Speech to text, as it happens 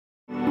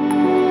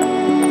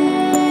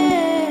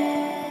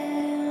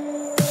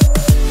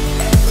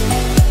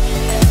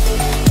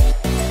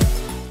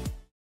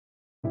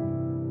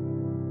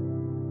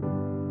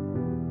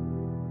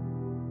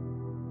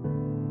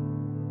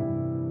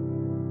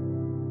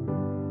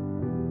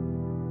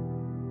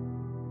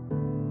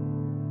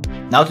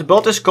Now to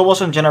build this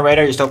cobblestone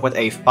generator, you start with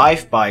a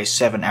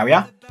 5x7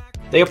 area.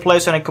 They are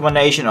placed on a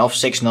combination of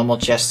 6 normal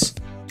chests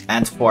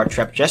and 4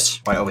 trap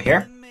chests right over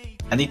here.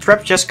 And the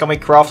trap chests can be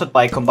crafted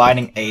by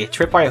combining a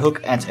tripwire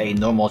hook and a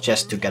normal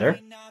chest together.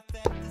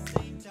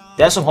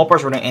 Then some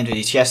hoppers running into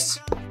these chests.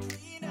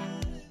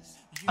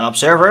 An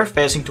observer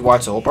facing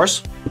towards the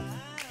hoppers,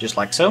 just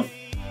like so.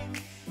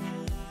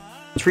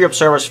 3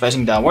 observers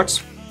facing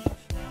downwards.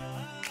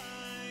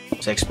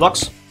 6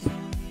 blocks.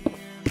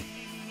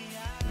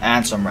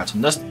 And some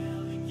redstone dust.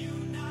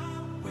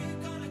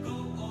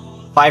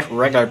 5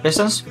 regular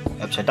pistons,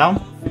 upside down.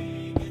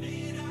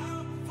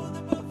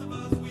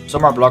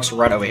 Some more blocks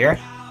right over here,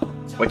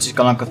 which is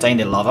gonna contain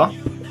the lava.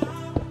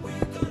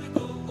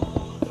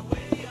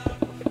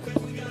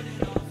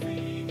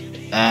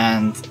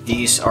 And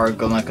these are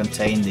gonna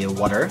contain the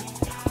water,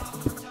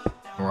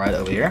 right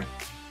over here.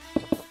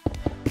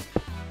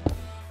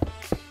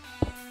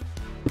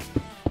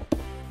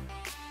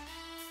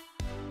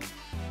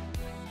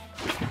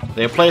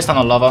 They are placed on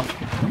the lava,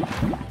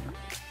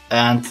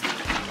 and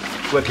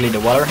quickly the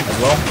water as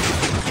well.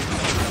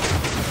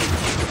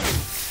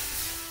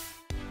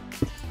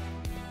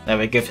 Then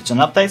we give it an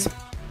update,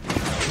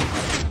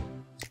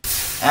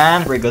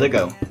 and we're good to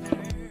go.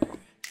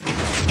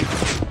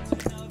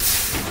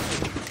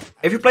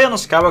 If you play on a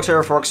Skyblock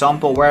server, for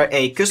example, where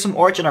a custom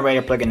ore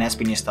generator plugin has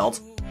been installed,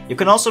 you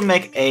can also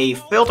make a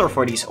filter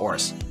for these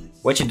ores,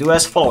 which you do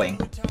as following.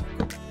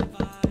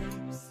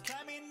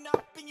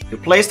 You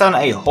place down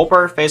a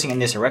hopper facing in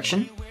this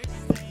direction,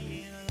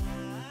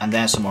 and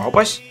then some more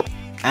hoppers,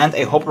 and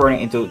a hopper running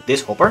into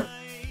this hopper,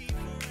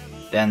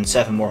 then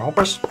 7 more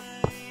hoppers,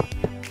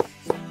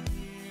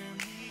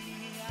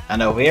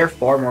 and over here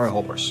 4 more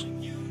hoppers.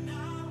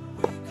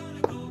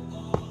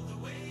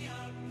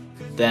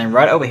 Then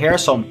right over here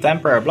some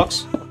temporary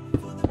blocks,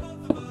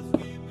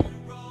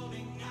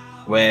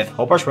 with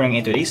hoppers running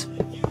into these.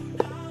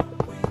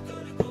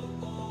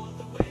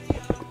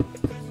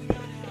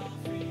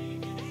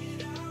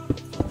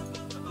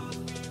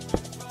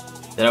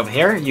 Then over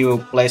here you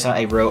place on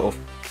a row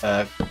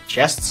of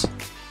chests,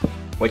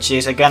 which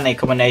is again a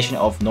combination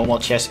of normal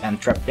chests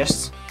and trap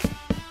chests.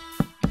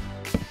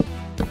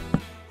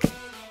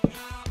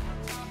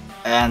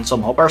 And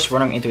some hoppers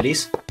running into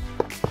these.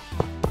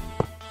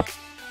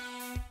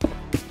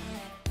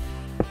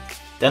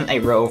 Then a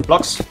row of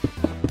blocks,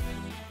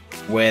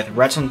 with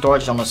redstone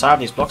torches on the side of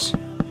these blocks.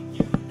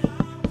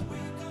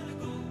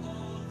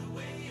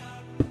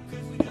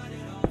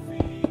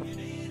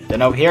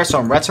 Then over here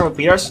some redstone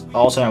repeaters,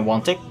 also in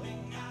 1 tick.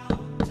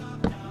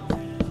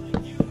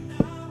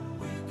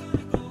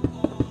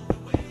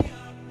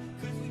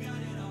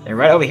 Then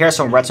right over here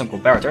some redstone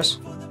comparators,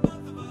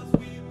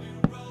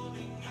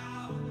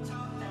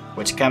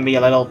 which can be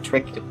a little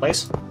tricky to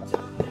place.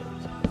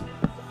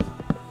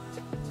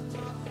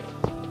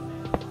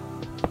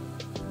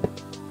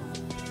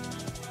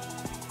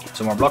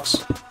 Some more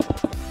blocks.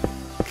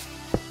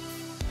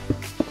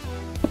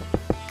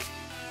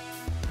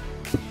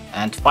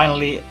 And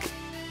finally,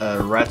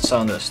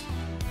 redstone dust.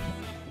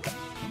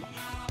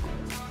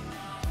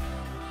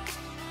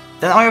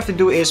 Then all you have to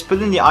do is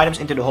put in the items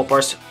into the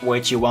hoppers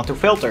which you want to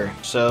filter.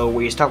 So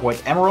we start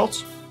with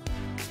emeralds,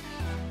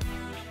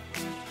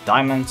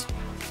 diamond,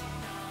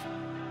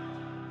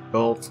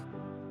 gold,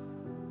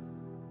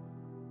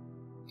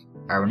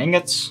 iron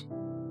ingots,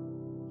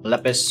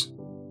 lapis,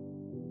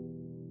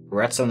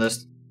 redstone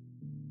dust,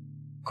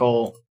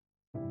 coal,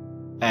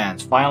 and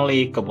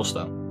finally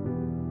cobblestone.